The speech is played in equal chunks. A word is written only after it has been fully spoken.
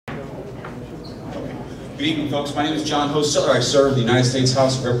Good evening, folks. My name is John Hostettler. I served the United States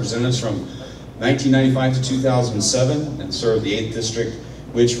House of Representatives from 1995 to 2007 and served the 8th District,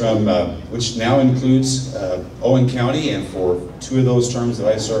 which now includes Owen County, and for 2 of those terms that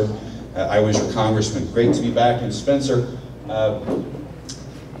I served, I was your congressman. Great to be back in Spencer.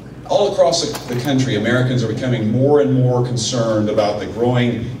 All across the country, Americans are becoming more and more concerned about the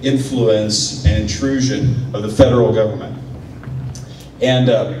growing influence and intrusion of the federal government. And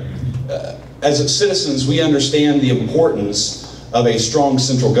as citizens, we understand the importance of a strong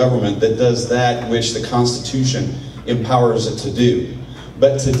central government that does that which the Constitution empowers it to do.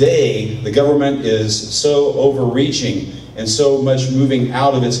 But today, the government is so overreaching and so much moving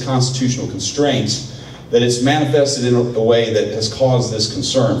out of its constitutional constraints that it's manifested in a way that has caused this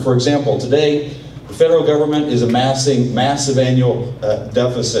concern. For example, today, the federal government is amassing massive annual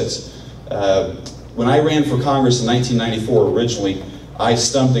deficits. When I ran for Congress in 1994 originally, I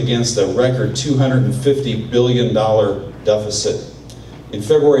stumped against a record $250 billion deficit. In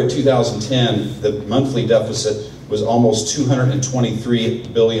February of 2010, the monthly deficit was almost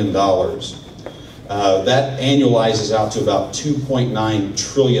 $223 billion. That annualizes out to about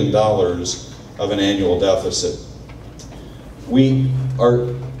 $2.9 trillion of an annual deficit. We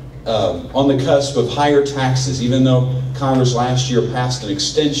are on the cusp of higher taxes, even though Congress last year passed an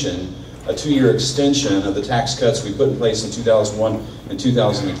extension, a 2-year extension of the tax cuts we put in place in 2001 and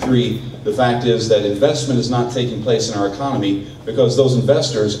 2003. The fact is that investment is not taking place in our economy because those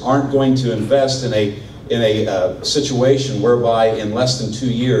investors aren't going to invest in a situation whereby in less than 2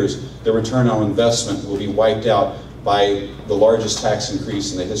 years the return on investment will be wiped out by the largest tax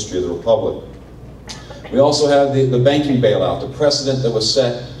increase in the history of the Republic. We also have the banking bailout, the precedent that was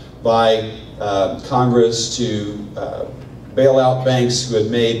set by Congress to bail out banks who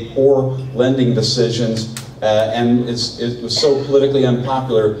had made poor lending decisions, and it was so politically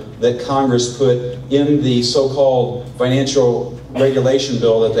unpopular that Congress put in the so-called financial regulation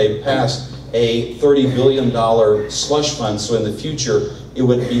bill that they passed a $30 billion slush fund, so in the future it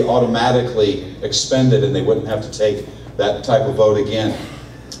would be automatically expended and they wouldn't have to take that type of vote again.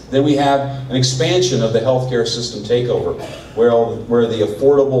 Then we have an expansion of the healthcare system takeover, where the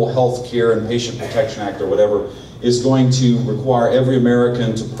Affordable Health Care and Patient Protection Act, or whatever, is going to require every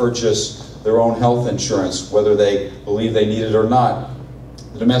American to purchase their own health insurance, whether they believe they need it or not.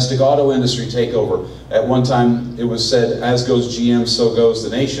 The domestic auto industry takeover. At one time, it was said, as goes GM, so goes the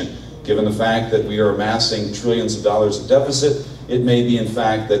nation. Given the fact that we are amassing trillions of dollars of deficit, it may be, in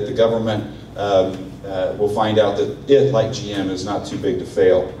fact, that the government will find out that it, like GM, is not too big to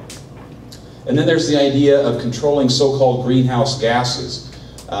fail. And then there's the idea of controlling so-called greenhouse gases,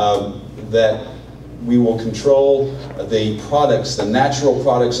 that we will control the products, the natural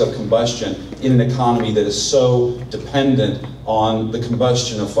products of combustion in an economy that is so dependent on the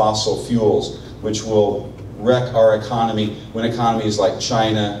combustion of fossil fuels, which will wreck our economy when economies like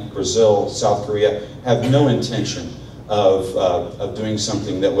China, Brazil, South Korea have no intention of doing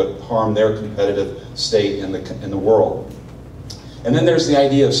something that would harm their competitive state in the world. And then there's the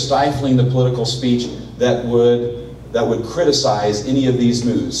idea of stifling the political speech that would criticize any of these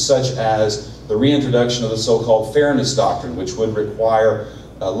moves, such as the reintroduction of the so-called fairness doctrine, which would require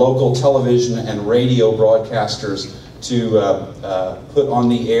local television and radio broadcasters to put on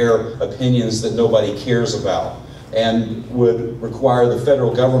the air opinions that nobody cares about, and would require the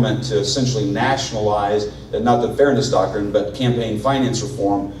federal government to essentially nationalize, not the fairness doctrine, but campaign finance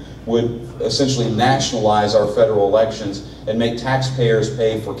reform would essentially nationalize our federal elections and make taxpayers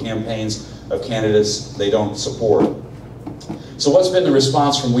pay for campaigns of candidates they don't support. So what's been the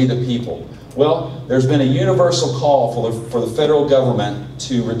response from we the people? Well, there's been a universal call for the federal government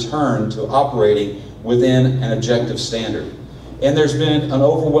to return to operating within an objective standard. And there's been an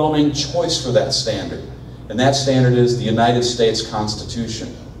overwhelming choice for that standard. And that standard is the United States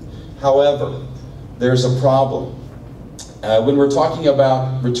Constitution. However, there's a problem. When we're talking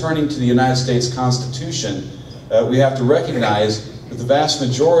about returning to the United States Constitution, we have to recognize that the vast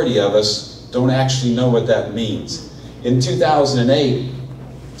majority of us don't actually know what that means. In 2008,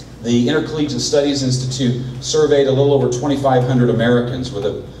 the Intercollegiate Studies Institute surveyed a little over 2,500 Americans with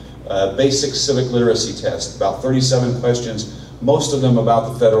a basic civic literacy test, about 37 questions, most of them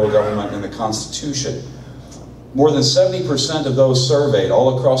about the federal government and the Constitution. More than 70% of those surveyed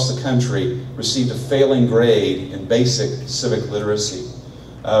all across the country received a failing grade in basic civic literacy.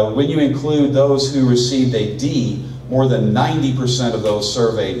 When you include those who received a D, more than 90% of those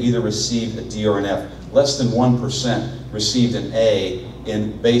surveyed either received a D or an F. Less than 1% received an A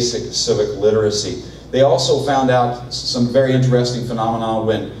in basic civic literacy. They also found out some very interesting phenomena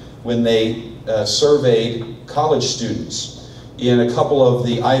when they surveyed college students. in a couple of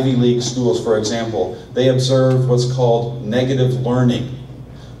the Ivy League schools, for example, they observed what's called negative learning,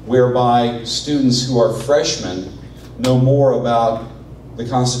 whereby students who are freshmen know more about the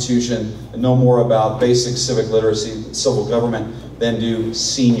Constitution, know more about basic civic literacy, civil government, than do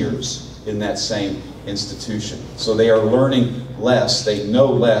seniors in that same institution. So they are learning less, they know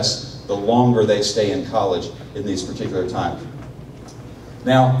less the longer they stay in college in these particular times.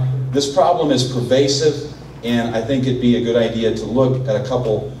 Now, this problem is pervasive, and I think it'd be a good idea to look at a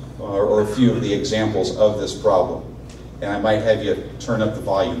couple or a few of the examples of this problem. And I might have you turn up the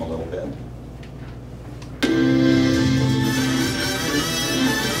volume a little bit.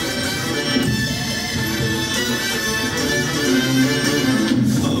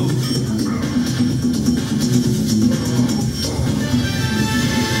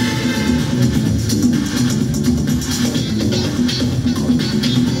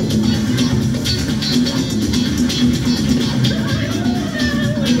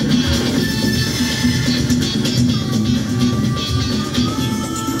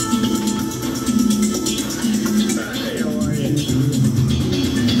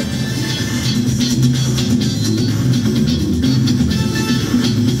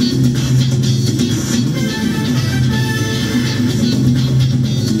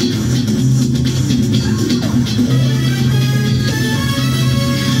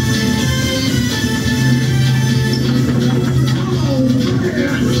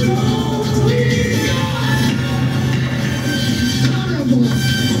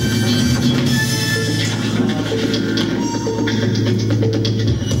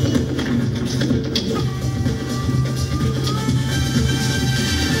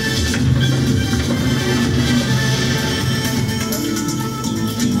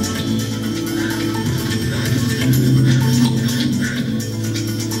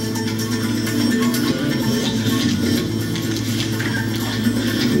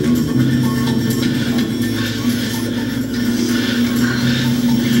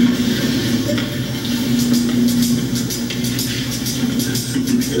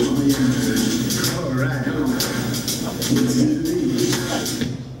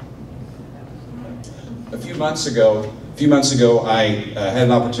 A few months ago, I had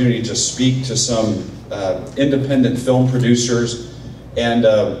an opportunity to speak to some independent film producers and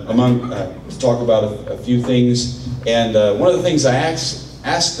to talk about a few things. And one of the things I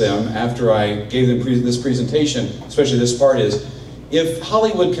asked them after I gave them this presentation, especially this part, is if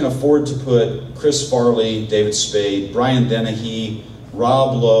Hollywood can afford to put Chris Farley, David Spade, Brian Dennehy,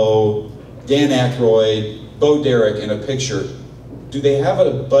 Rob Lowe, Dan Aykroyd, Bo Derek in a picture, do they have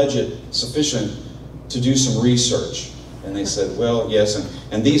a budget sufficient to do some research? And they said, well, yes.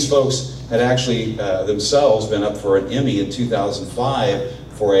 And these folks had actually themselves been up for an Emmy in 2005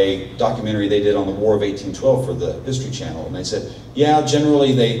 for a documentary they did on the War of 1812 for the History Channel. And they said, yeah,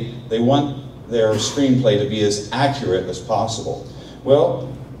 generally they want their screenplay to be as accurate as possible.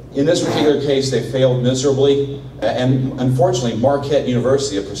 Well, in this particular case, they failed miserably. And unfortunately, Marquette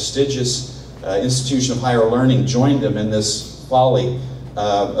University, a prestigious institution of higher learning, joined them in this folly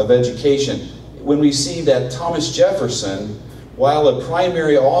of education. When we see that Thomas Jefferson, while a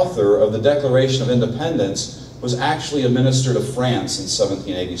primary author of the Declaration of Independence, was actually a minister to France in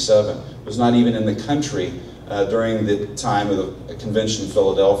 1787, was not even in the country during the time of the convention in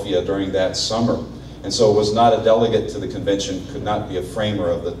Philadelphia during that summer. And so was not a delegate to the convention, could not be a framer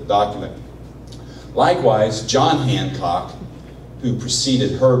of the document. Likewise, John Hancock, who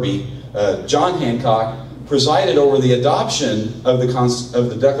preceded Herbie, John Hancock presided over the adoption of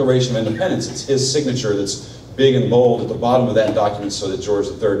the Declaration of Independence. It's his signature that's big and bold at the bottom of that document so that George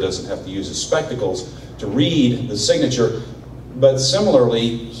III doesn't have to use his spectacles to read the signature. But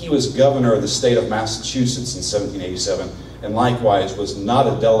similarly, he was governor of the state of Massachusetts in 1787, and likewise was not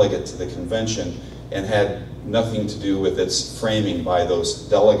a delegate to the convention and had nothing to do with its framing by those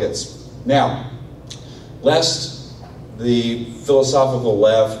delegates. Now, lest the philosophical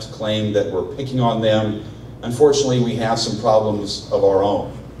left claim that we're picking on them, unfortunately, we have some problems of our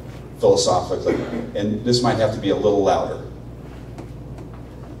own, philosophically, and this might have to be a little louder.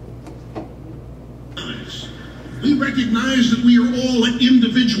 We recognize that we are all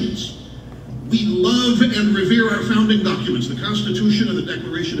individuals. We love and revere our founding documents, the Constitution and the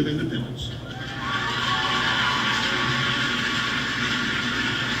Declaration of Independence.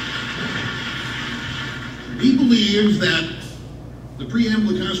 We believe that the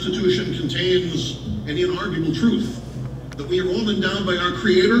preamble of the Constitution contains an inarguable truth, that we are all endowed by our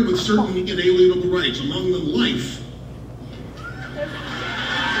Creator with certain inalienable rights, among them life,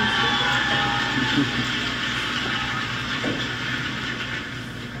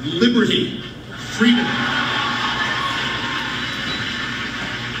 liberty, freedom,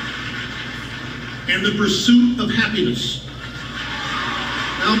 and the pursuit of happiness.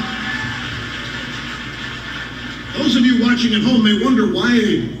 Now, those of you watching at home may wonder why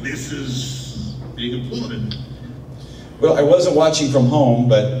this is being applauded. Well, I wasn't watching from home,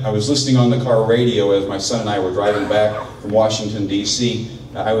 but I was listening on the car radio as my son and I were driving back from Washington, D.C.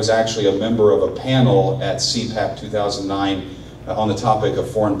 I was actually a member of a panel at CPAC 2009 on the topic of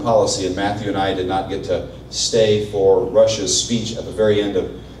foreign policy, and Matthew and I did not get to stay for Russia's speech at the very end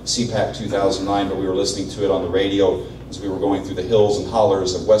of CPAC 2009, but we were listening to it on the radio as we were going through the hills and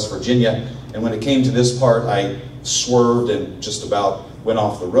hollers of West Virginia. And when it came to this part, I swerved and just about went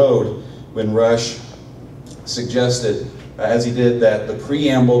off the road when Rush suggested, as he did, that the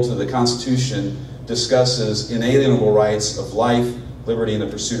preamble to the Constitution discusses inalienable rights of life, liberty, and the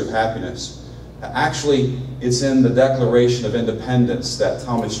pursuit of happiness. Actually, it's in the Declaration of Independence that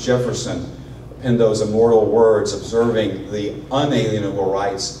Thomas Jefferson penned those immortal words observing the unalienable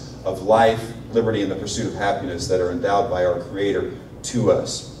rights of life, liberty, and the pursuit of happiness that are endowed by our Creator to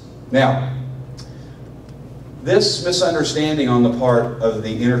us. Now, this misunderstanding on the part of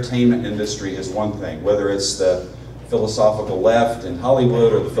the entertainment industry is one thing, whether it's the philosophical left in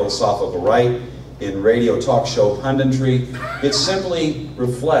Hollywood or the philosophical right in radio talk show punditry. It simply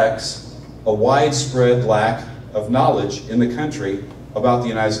reflects a widespread lack of knowledge in the country about the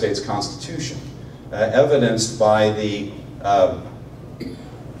United States Constitution, evidenced by the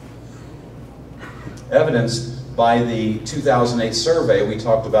 2008 survey we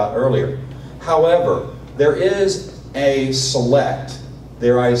talked about earlier. However, there is a select,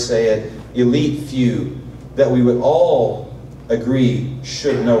 dare I say it, elite few that we would all agree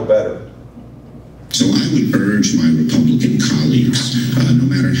should know better. So I would urge my Republican colleagues, no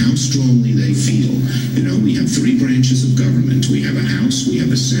matter how strongly they feel, we have three branches of government. We have a House, we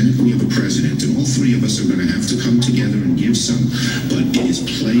have a Senate, we have a President, and all three of us are going to have to come together and give some. But it is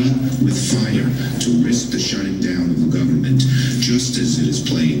playing with fire to risk the shutting down of the government, just as it is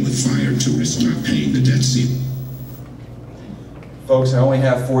playing with fire to risk not paying the debt ceiling. Folks, I only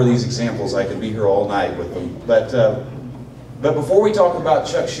have 4 of these examples. I could be here all night with them. But before we talk about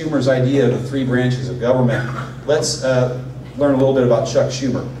Chuck Schumer's idea of the 3 branches of government, let's learn a little bit about Chuck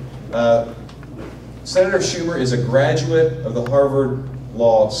Schumer. Senator Schumer is a graduate of the Harvard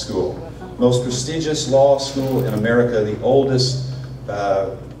Law School, most prestigious law school in America, the oldest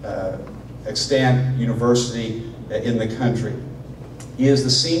extant university in the country. He is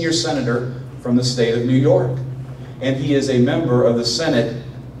the senior senator from the state of New York, and he is a member of the Senate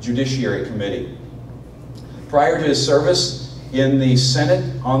Judiciary Committee. Prior to his service in the Senate,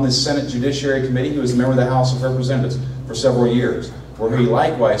 on the Senate Judiciary Committee, he was a member of the House of Representatives for several years, where he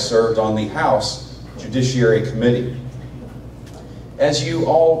likewise served on the House Judiciary Committee. As you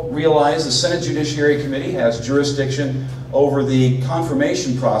all realize, the Senate Judiciary Committee has jurisdiction over the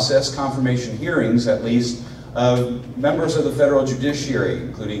confirmation process, confirmation hearings at least, of members of the federal judiciary,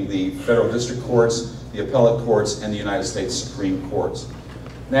 including the federal district courts, the appellate courts, and the United States Supreme Courts.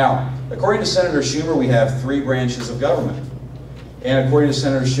 Now, according to Senator Schumer, we have 3 branches of government. And according to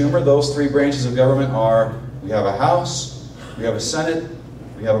Senator Schumer, those 3 branches of government are, we have a House, we have a Senate,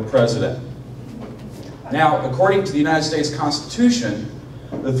 we have a President. Now, according to the United States Constitution,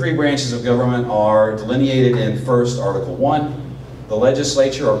 the 3 branches of government are delineated in first, Article 1, the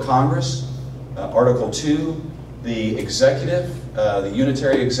legislature or Congress, Article 2, the executive, the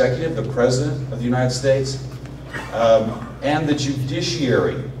unitary executive, the President of the United States, and the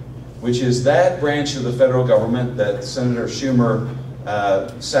judiciary, which is that branch of the federal government that Senator Schumer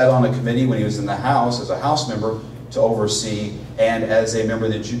sat on a committee when he was in the House as a House member to oversee, and as a member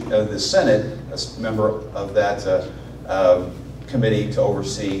of the Senate, as a member of that committee to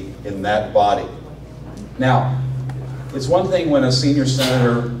oversee in that body. Now, it's one thing when a senior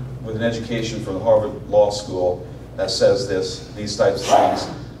senator with an education from the Harvard Law School says these types of things,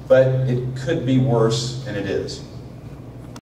 but it could be worse, and it is.